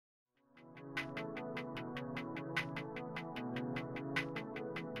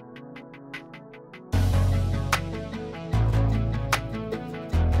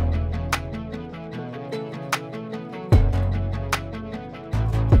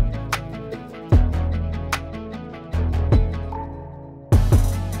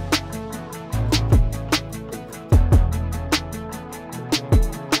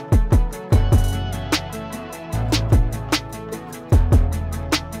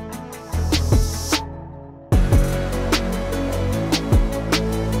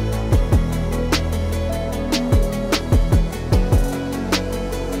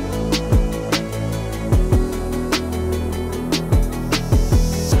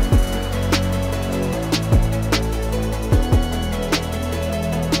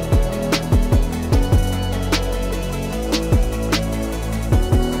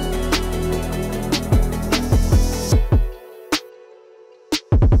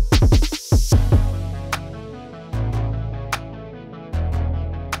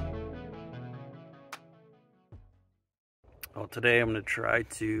today I'm going to try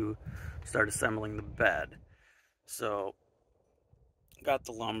to start assembling the bed. So, got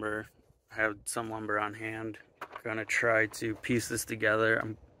the lumber, have some lumber on hand. Going to try to piece this together.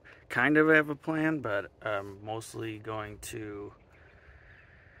 I'm kind of have a plan, but I'm mostly going to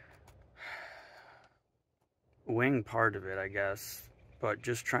wing part of it, I guess. But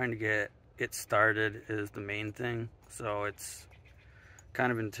just trying to get it started is the main thing. So it's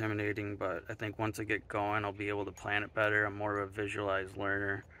kind of intimidating, but I think once I get going I'll be able to plan it better. I'm more of a visualized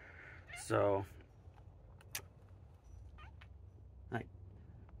learner, so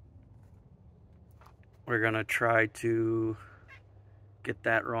we're gonna try to get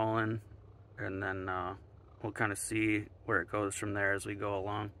that rolling, and then we'll kind of see where it goes from there as we go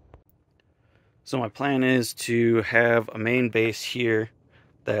along. So my plan is to have a main base here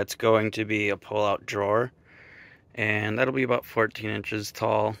that's going to be a pull-out drawer, and that'll be about 14 inches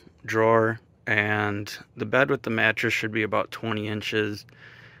tall drawer, and the bed with the mattress should be about 20 inches.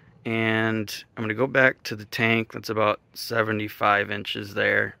 And I'm going to go back to the tank that's about 75 inches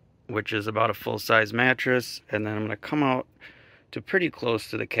there, which is about a full-size mattress, and then I'm going to come out to pretty close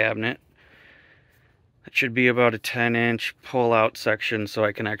to the cabinet. It should be about a 10-inch pull-out section, so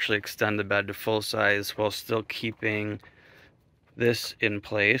I can actually extend the bed to full size while still keeping this in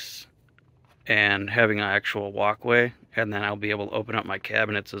place and having an actual walkway. And then I'll be able to open up my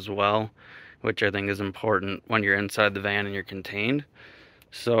cabinets as well, which I think is important when you're inside the van and you're contained.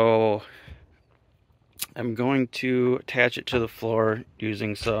 So I'm going to attach it to the floor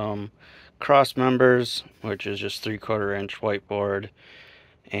using some cross members, which is just 3/4 inch whiteboard,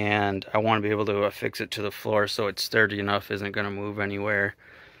 and I want to be able to affix it to the floor so it's sturdy enough, isn't going to move anywhere.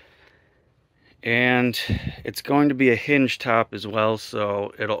 And it's going to be a hinge top as well,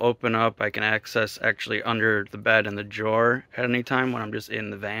 so it'll open up. I can access actually under the bed and the drawer at any time when I'm just in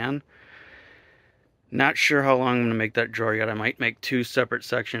the van. Not sure how long I'm going to make that drawer yet. I might make two separate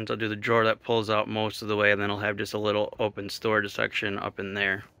sections. I'll do the drawer that pulls out most of the way, and then I'll have just a little open storage section up in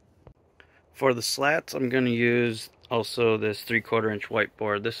there. For the slats, I'm going to use also this 3/4 inch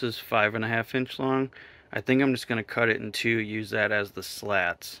whiteboard. This is 5.5 inch long. I think I'm just going to cut it in two, use that as the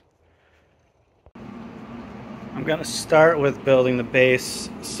slats. I'm going to start with building the base.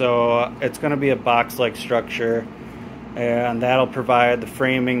 So it's going to be a box-like structure, and that'll provide the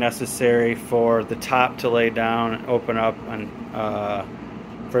framing necessary for the top to lay down and open up and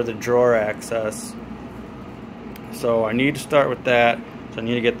for the drawer access. So I need to start with that. So I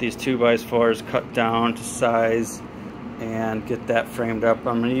need to get these 2x4s cut down to size and get that framed up.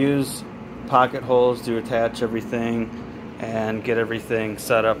 I'm going to use pocket holes to attach everything and get everything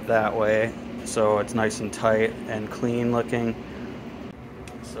set up that way so it's nice and tight and clean looking.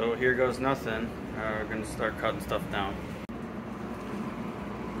 So here goes nothing. We're going to start cutting stuff down.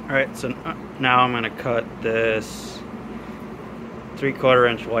 Alright, so now I'm going to cut this 3/4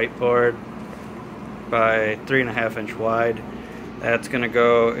 inch whiteboard by 3.5 inch wide. That's going to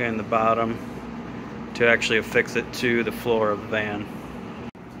go in the bottom to actually affix it to the floor of the van.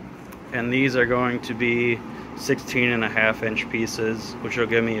 And these are going to be 16.5 inch pieces, which will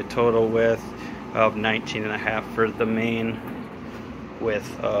give me a total width of 19.5 for the main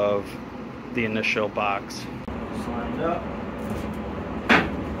width of the initial box. Slammed up.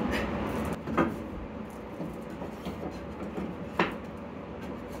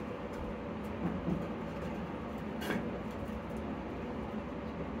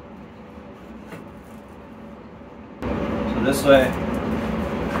 So this way,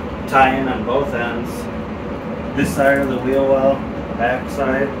 tie in on both ends. This side of the wheel well, back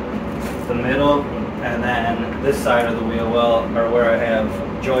side, the middle, and then this side of the wheel well are where I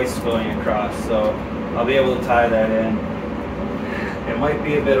have joists going across, so I'll be able to tie that in. It might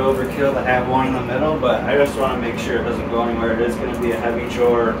be a bit overkill to have one in the middle, but I just want to make sure it doesn't go anywhere. It is going to be a heavy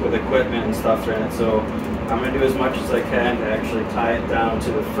chore with equipment and stuff in it, so I'm going to do as much as I can to actually tie it down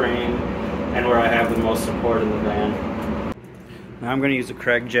to the frame and where I have the most support in the van. Now I'm going to use a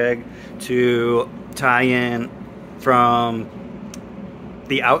Craig jag to tie in from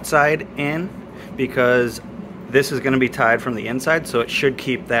the outside in, because this is going to be tied from the inside, so it should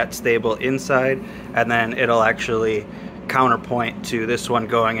keep that stable inside, and then it'll actually counterpoint to this one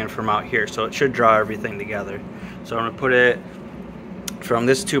going in from out here, so it should draw everything together. So I'm going to put it from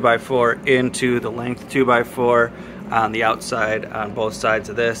this 2x4 into the length 2x4 on the outside on both sides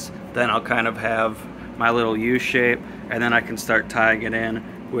of this. Then I'll kind of have my little U shape, and then I can start tying it in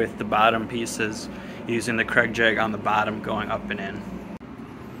with the bottom pieces using the Craig jag on the bottom going up and in.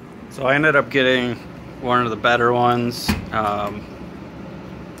 So I ended up getting one of the better ones.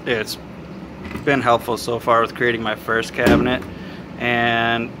 It's been helpful so far with creating my first cabinet,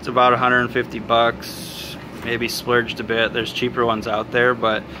 and it's about 150 bucks. maybe splurged a bit. There's cheaper ones out there,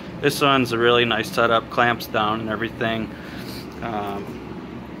 but this one's a really nice setup, clamps down and everything.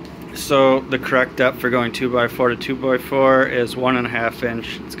 So the correct depth for going 2x4 to 2x4 is 1.5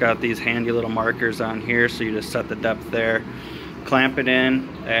 inch. It's got these handy little markers on here, so you just set the depth there, clamp it in,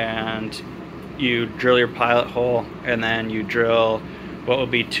 and you drill your pilot hole, and then you drill what will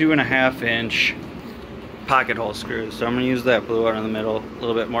be 2.5 inch pocket hole screws. So I'm going to use that blue one in the middle, a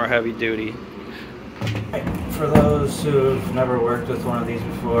little bit more heavy duty. For those who've never worked with one of these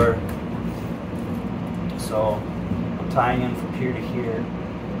before, so I'm tying in from here to here.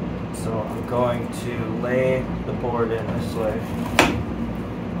 So I'm going to lay the board in this way.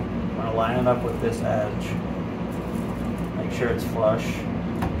 I'm going to line it up with this edge. Make sure it's flush.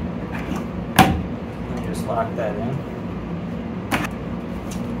 And you just lock that in.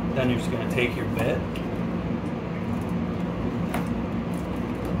 Then you're just going to take your bit,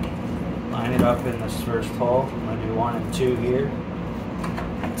 line it up in this first hole. I'm going to do 1 and 2 here.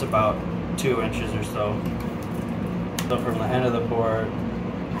 It's about 2 inches or so. So from the end of the board,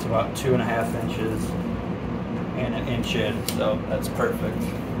 it's about 2.5 inches and 1 inch in, so that's perfect.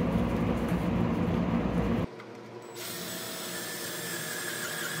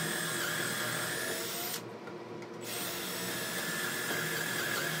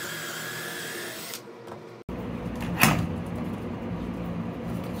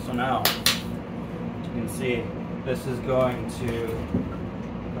 So now, you can see, this is going to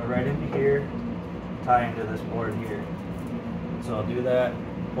go right into here, tie into this board here. So I'll do that,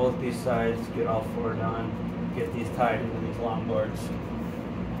 both these sides, get all 4 done, get these tied into these long boards.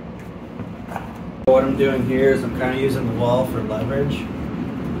 What I'm doing here is I'm kind of using the wall for leverage,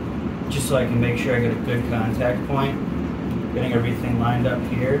 just so I can make sure I get a good contact point, getting everything lined up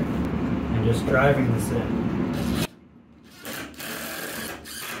here, and just driving this in.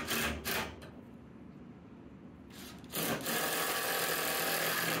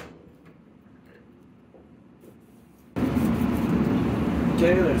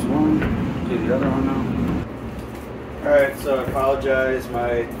 Okay, there's one. Do the other one now. Alright, so I apologize.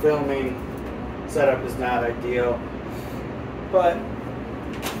 My filming setup is not ideal. But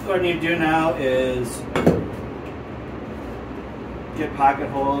what I need to do now is get pocket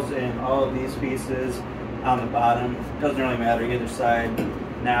holes in all of these pieces on the bottom. Doesn't really matter either side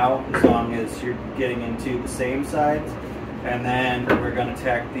now, as long as you're getting into the same sides. And then we're going to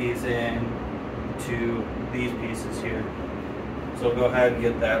tack these in to these pieces here. So go ahead and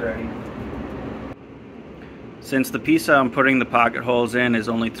get that ready. Since the piece I'm putting the pocket holes in is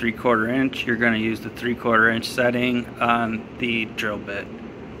only 3/4 inch, you're going to use the 3/4 inch setting on the drill bit.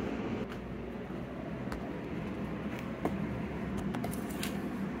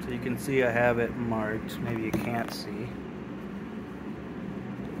 So you can see I have it marked, maybe you can't see.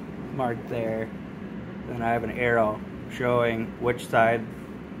 Marked there. Then I have an arrow showing which side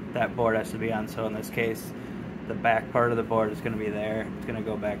that board has to be on. So in this case, the back part of the board is going to be there. It's going to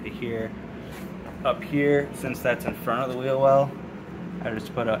go back to here. Up here, since that's in front of the wheel well, I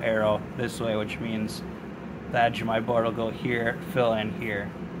just put an arrow this way, which means the edge of my board will go here, fill in here,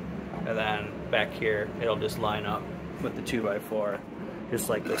 and then back here it'll just line up with the 2x4, just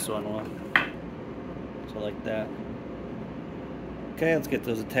like this one will. So like that. Okay, let's get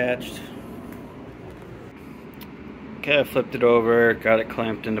those attached. Okay, I flipped it over, got it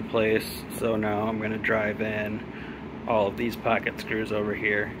clamped into place, so now I'm going to drive in all of these pocket screws over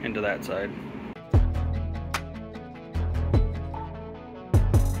here into that side.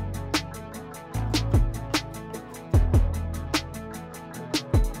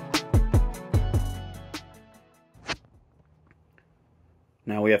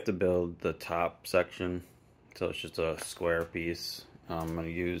 Now we have to build the top section, so it's just a square piece. I'm going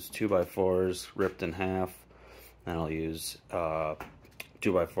to use 2x4s ripped in half. And I'll use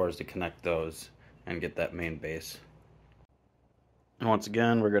 2x4s to connect those and get that main base. And once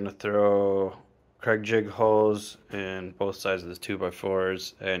again, we're going to throw Kreg jig holes in both sides of the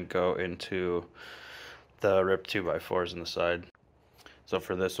 2x4s and go into the ripped 2x4s in the side. So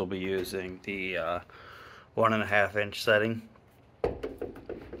for this, we'll be using the 1.5 inch setting.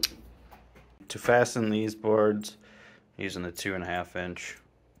 To fasten these boards, using the 2.5 inch.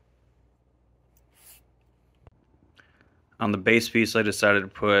 On the base piece, I decided to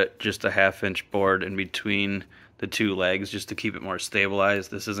put just a 1/2 inch board in between the two legs just to keep it more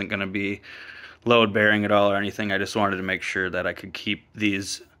stabilized. This isn't going to be load bearing at all or anything. I just wanted to make sure that I could keep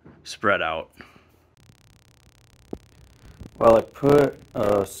these spread out. Well, I put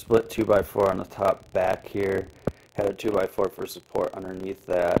a split 2x4 on the top back here. Had a 2x4 for support underneath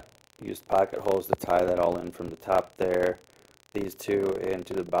that. Used pocket holes to tie that all in from the top there. these two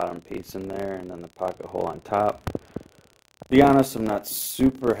into the bottom piece in there, and then the pocket hole on top. To be honest, I'm not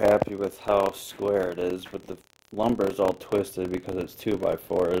super happy with how square it is, but the lumber is all twisted because it's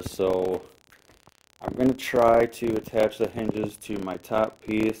 2x4s, so I'm going to try to attach the hinges to my top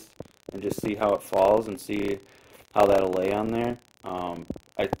piece and just see how it falls and see how that'll lay on there.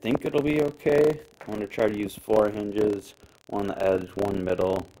 I think it'll be okay. I'm going to try to use 4 hinges, one on the edge, one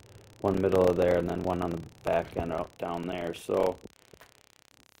middle of there, and then one on the back end up down there. So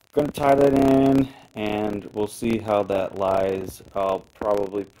I'm going to tie that in and we'll see how that lies. I'll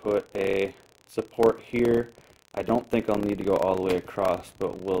probably put a support here. I don't think I'll need to go all the way across,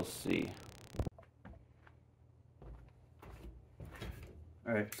 but we'll see.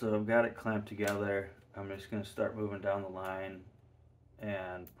 Alright, so I've got it clamped together. I'm just going to start moving down the line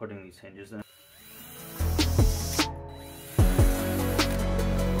and putting these hinges in.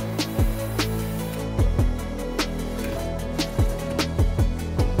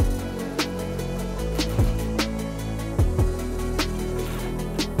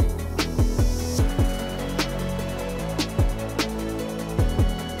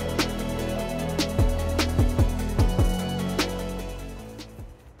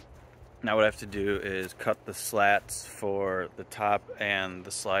 Now what I have to do is cut the slats for the top and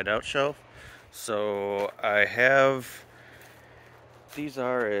the slide out shelf. So I have, these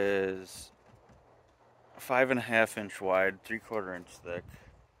are is 5.5 inch wide, 3/4 inch thick.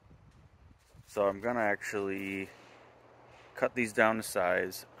 So I'm gonna actually cut these down to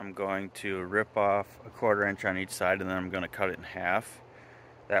size. I'm going to rip off 1/4 inch on each side, and then I'm gonna cut it in half.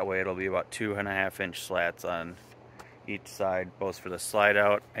 That way it'll be about 2.5 inch slats on each side, both for the slide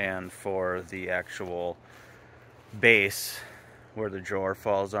out and for the actual base where the drawer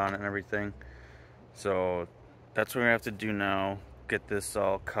falls on and everything. So that's what we have to do now. Get this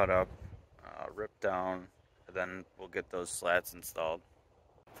all cut up, ripped down, and then we'll get those slats installed.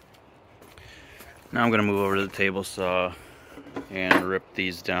 Now I'm going to move over to the table saw and rip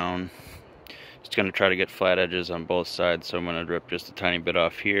these down. Just going to try to get flat edges on both sides, so I'm going to rip just a tiny bit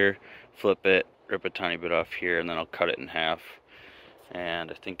off here, flip it, rip a tiny bit off here, and then I'll cut it in half. And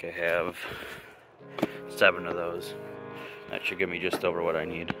I think I have 7 of those. That should give me just over what I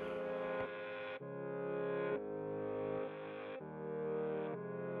need.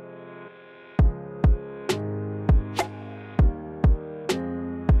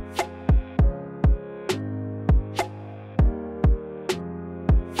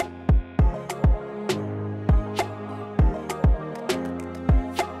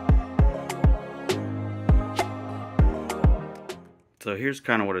 So here's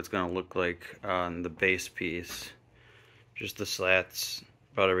kind of what it's going to look like on the base piece. Just the slats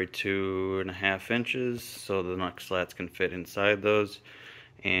about every 2.5 inches, so the next slats can fit inside those.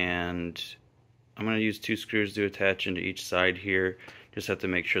 And I'm going to use 2 screws to attach into each side here. Just have to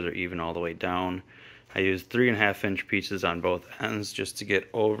make sure they're even all the way down. I used 3.5 inch pieces on both ends just to get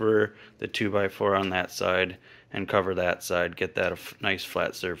over the 2x4 on that side and cover that side, get that a nice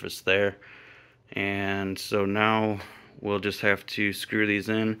flat surface there. And so now we'll just have to screw these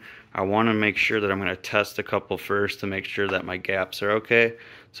in. I want to make sure that I'm going to test a couple first to make sure that my gaps are okay,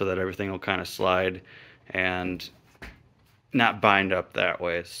 so that everything will kind of slide and not bind up that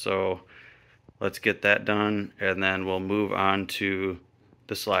way. So let's get that done, and then we'll move on to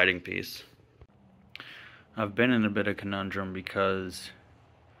the sliding piece. I've been in a bit of conundrum because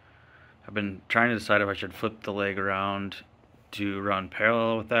I've been trying to decide if I should flip the leg around to run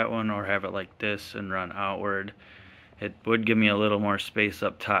parallel with that one or have it like this and run outward. It would give me a little more space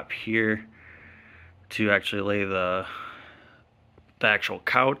up top here to actually lay the actual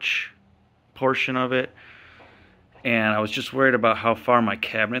couch portion of it. And I was just worried about how far my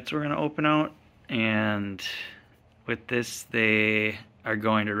cabinets were going to open out. And with this, they are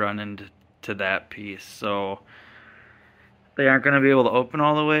going to run into that piece. So they aren't going to be able to open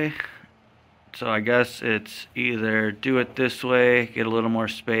all the way. So I guess it's either do it this way, get a little more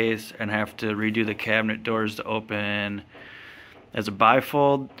space, and have to redo the cabinet doors to open as a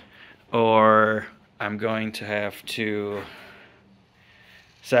bifold, or I'm going to have to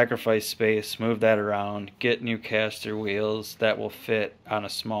sacrifice space, move that around, get new caster wheels that will fit on a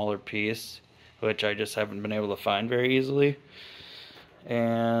smaller piece, which I just haven't been able to find very easily.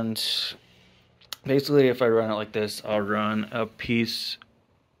 And basically, if I run it like this, I'll run a piece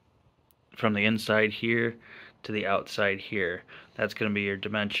from the inside here to the outside here. That's going to be your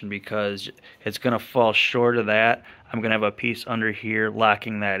dimension because it's going to fall short of that. I'm going to have a piece under here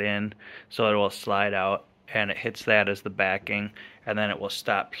locking that in so it will slide out, and it hits that as the backing, and then it will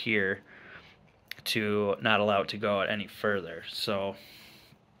stop here to not allow it to go out any further. So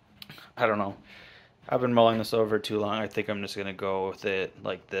I don't know. I've been mulling this over too long. I think I'm just gonna go with it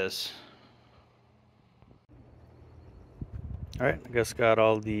like this. Alright, I guess got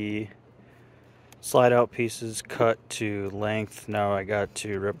all the slide out pieces cut to length. Now I got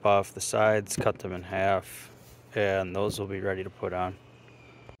to rip off the sides, cut them in half, and those will be ready to put on.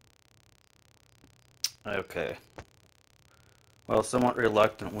 Okay. Well, somewhat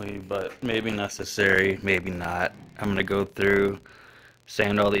reluctantly, but maybe necessary, maybe not. I'm going to go through,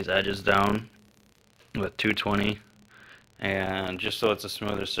 sand all these edges down with 220, and just so it's a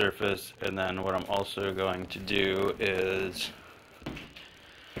smoother surface. And then what I'm also going to do is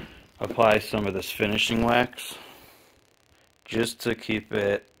apply some of this finishing wax just to keep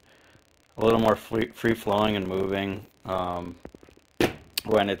it a little more free-flowing and moving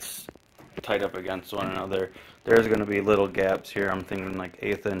when it's tight up against one another. There's going to be little gaps here. I'm thinking like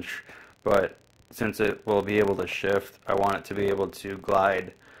 1/8 inch, but since it will be able to shift, I want it to be able to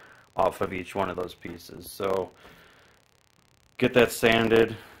glide off of each one of those pieces. So get that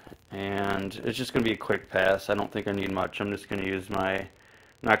sanded, and it's just going to be a quick pass. I don't think I need much. I'm just going to use I'm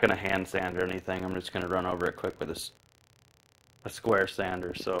not going to hand sand or anything. I'm just going to run over it quick with a square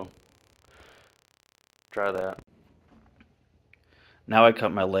sander. So try that. Now I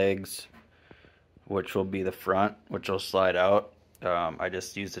cut my legs, which will be the front, which will slide out. I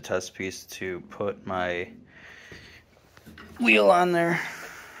just used a test piece to put my wheel on there.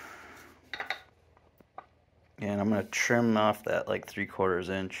 And I'm going to trim off that like 3/4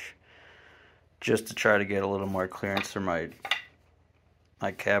 inch just to try to get a little more clearance for my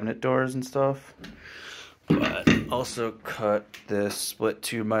cabinet doors and stuff. But also cut this split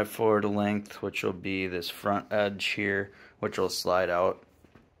 2x4 to length, which will be this front edge here, which will slide out.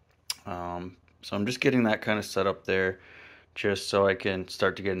 So I'm just getting that kind of set up there just so I can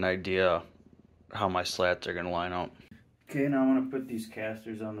start to get an idea how my slats are going to line up. Okay, now I'm going to put these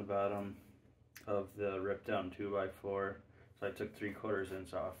casters on the bottom of the ripped down 2x4. So I took 3/4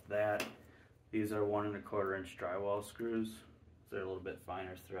 inch off that. These are 1 1/4 inch drywall screws. They're a little bit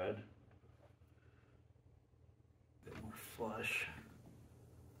finer thread. A bit more flush.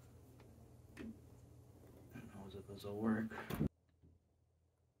 Who knows if this will work.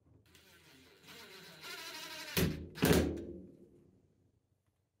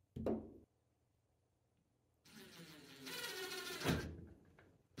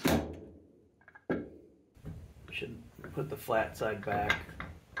 Should put the flat side back,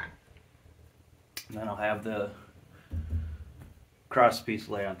 and then I'll have the cross piece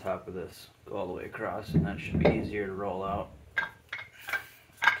lay on top of this, go all the way across, and that should be easier to roll out.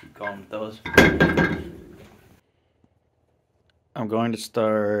 Keep going with those. I'm going to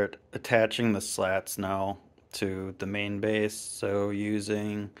start attaching the slats now to the main base, so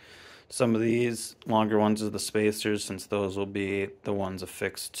using some of these longer ones as the spacers, since those will be the ones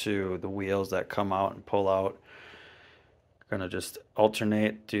affixed to the wheels that come out and pull out. Gonna just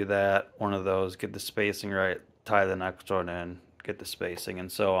alternate, do that, one of those, get the spacing right, tie the next one in, get the spacing, and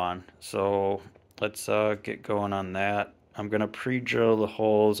so on. So let's get going on that. I'm gonna pre-drill the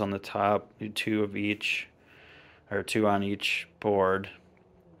holes on the top, do 2 of each, or 2 on each board,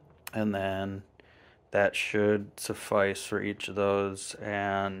 and then that should suffice for each of those,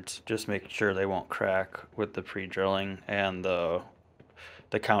 and just make sure they won't crack with the pre-drilling and the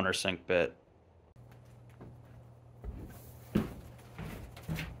countersink bit.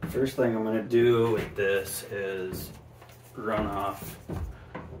 First thing I'm going to do with this is run off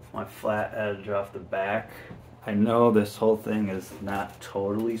my flat edge off the back. I know this whole thing is not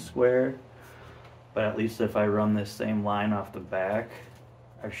totally square, but at least if I run this same line off the back,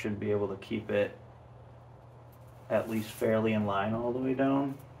 I should be able to keep it at least fairly in line all the way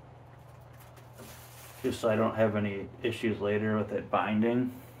down, just so I don't have any issues later with it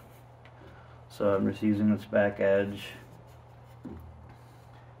binding. So I'm just using this back edge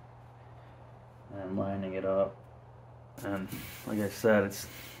and lining it up, and like I said, it's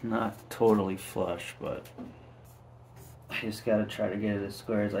not totally flush, but I just gotta try to get it as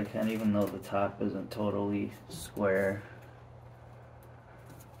square as I can, even though the top isn't totally square.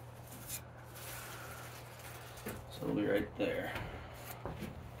 So it'll be right there.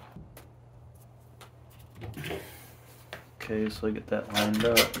 Okay, so I get that lined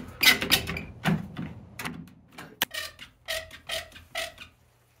up.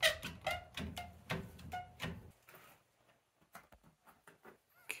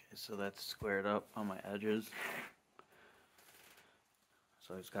 So that's squared up on my edges.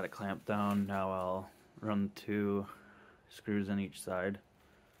 So I just got it clamped down. Now I'll run 2 screws on each side.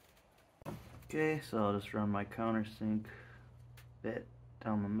 Okay, so I'll just run my countersink bit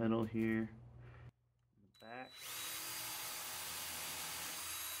down the middle here, back.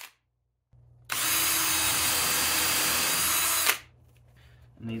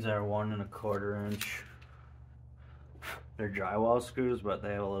 And these are 1 1/4 inch. They're drywall screws, but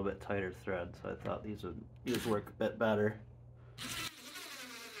they have a little bit tighter thread, so I thought these would work a bit better.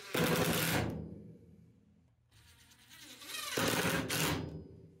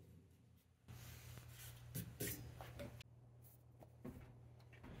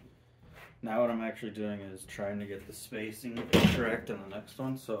 Now what I'm actually doing is trying to get the spacing correct in the next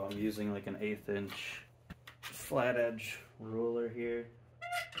one, so I'm using like an 1/8 inch flat edge ruler here.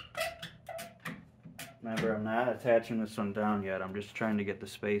 Remember, I'm not attaching this one down yet, I'm just trying to get the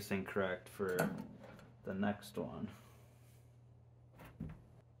spacing correct for the next one.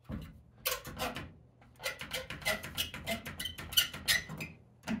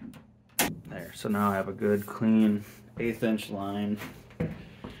 There, so now I have a good clean 1/8 inch line.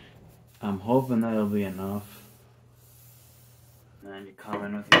 I'm hoping that'll be enough. And then you come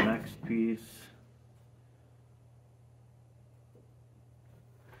in with your next piece.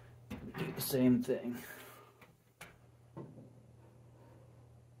 Do the same thing.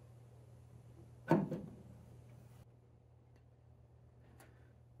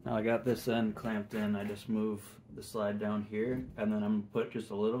 Now I got this end clamped in, I just move the slide down here, and then I'm going to put just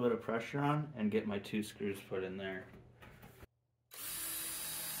a little bit of pressure on and get my 2 screws put in there.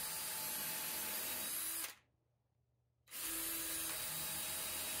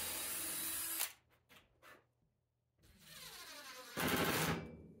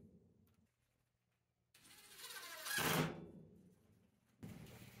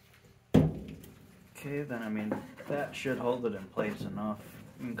 Okay, then I mean, that should hold it in place enough.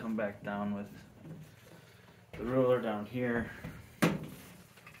 You can come back down with the ruler down here. You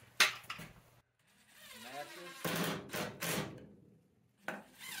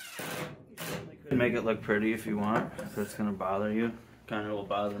can make it look pretty if you want, if it's going to bother you. Kind of will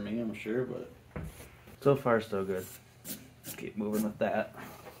bother me, I'm sure, but so far so good. Let's keep moving with that.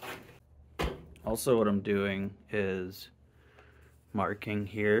 Also what I'm doing is marking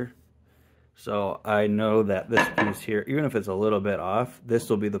here. So I know that this piece here, even if it's a little bit off, this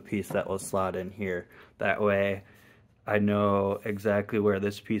will be the piece that will slot in here. That way I know exactly where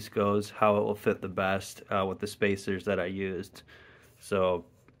this piece goes, how it will fit the best with the spacers that I used. So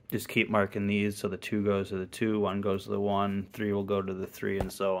just keep marking these, so the 2 goes to the 2, 1 goes to the 1, 3 will go to the 3,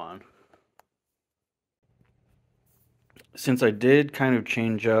 and so on. Since I did kind of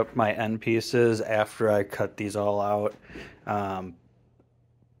change up my end pieces after I cut these all out,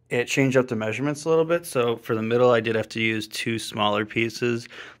 it changed up the measurements a little bit. So for the middle I did have to use 2 smaller pieces.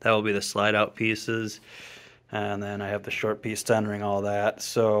 That will be the slide out pieces. And then I have the short piece centering all that.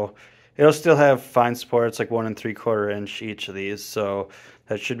 So it'll still have fine support. It's like 1 3/4 inch each of these. So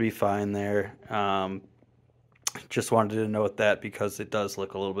that should be fine there. Just wanted to note that because it does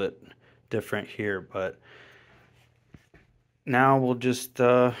look a little bit different here. But now we'll just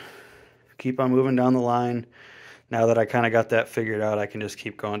keep on moving down the line. Now that I kind of got that figured out, I can just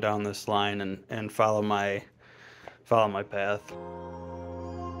keep going down this line and follow my path.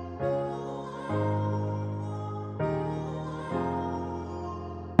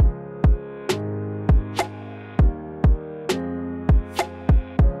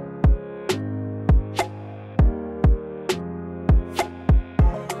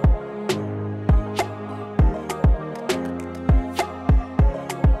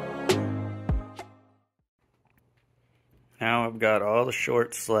 Now I've got all the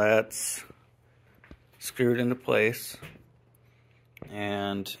short slats screwed into place,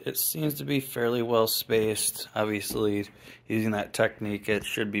 and it seems to be fairly well spaced. Obviously, using that technique, it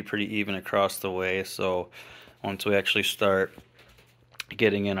should be pretty even across the way. So once we actually start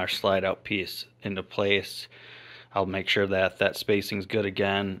getting in our slide out piece into place, I'll make sure that that spacing's good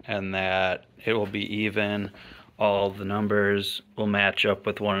again and that it will be even. All the numbers will match up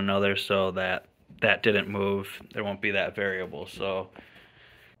with one another so that that didn't move. There won't be that variable. So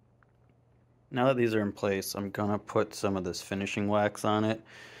now that these are in place, I'm gonna put some of this finishing wax on it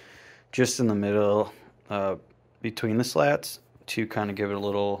just in the middle between the slats to kind of give it a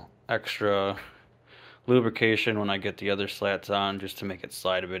little extra lubrication when I get the other slats on, just to make it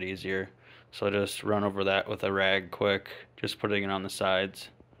slide a bit easier. So I just run over that with a rag quick, just putting it on the sides.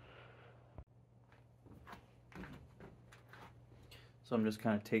 So I'm just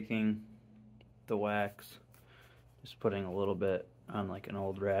kind of taking the wax, just putting a little bit on like an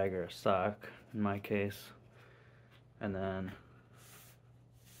old rag or a sock in my case, and then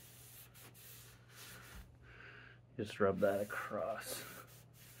just rub that across.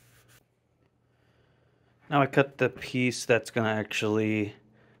 Now I cut the piece that's going to actually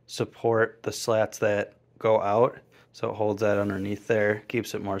support the slats that go out, so it holds that underneath there,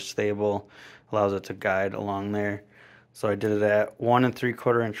 keeps it more stable, allows it to guide along there. So I did it at 1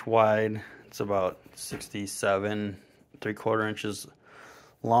 3/4 inch wide. It's about 67 3/4 inches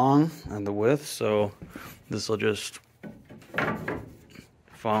long on the width. So this will just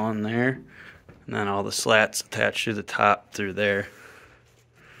fall in there, and then all the slats attached to the top through there.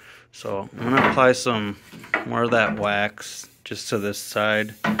 So I'm gonna apply some more of that wax just to this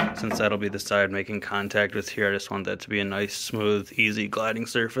side, since that'll be the side making contact with here. I just want that to be a nice, smooth, easy gliding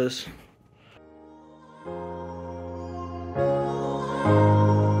surface.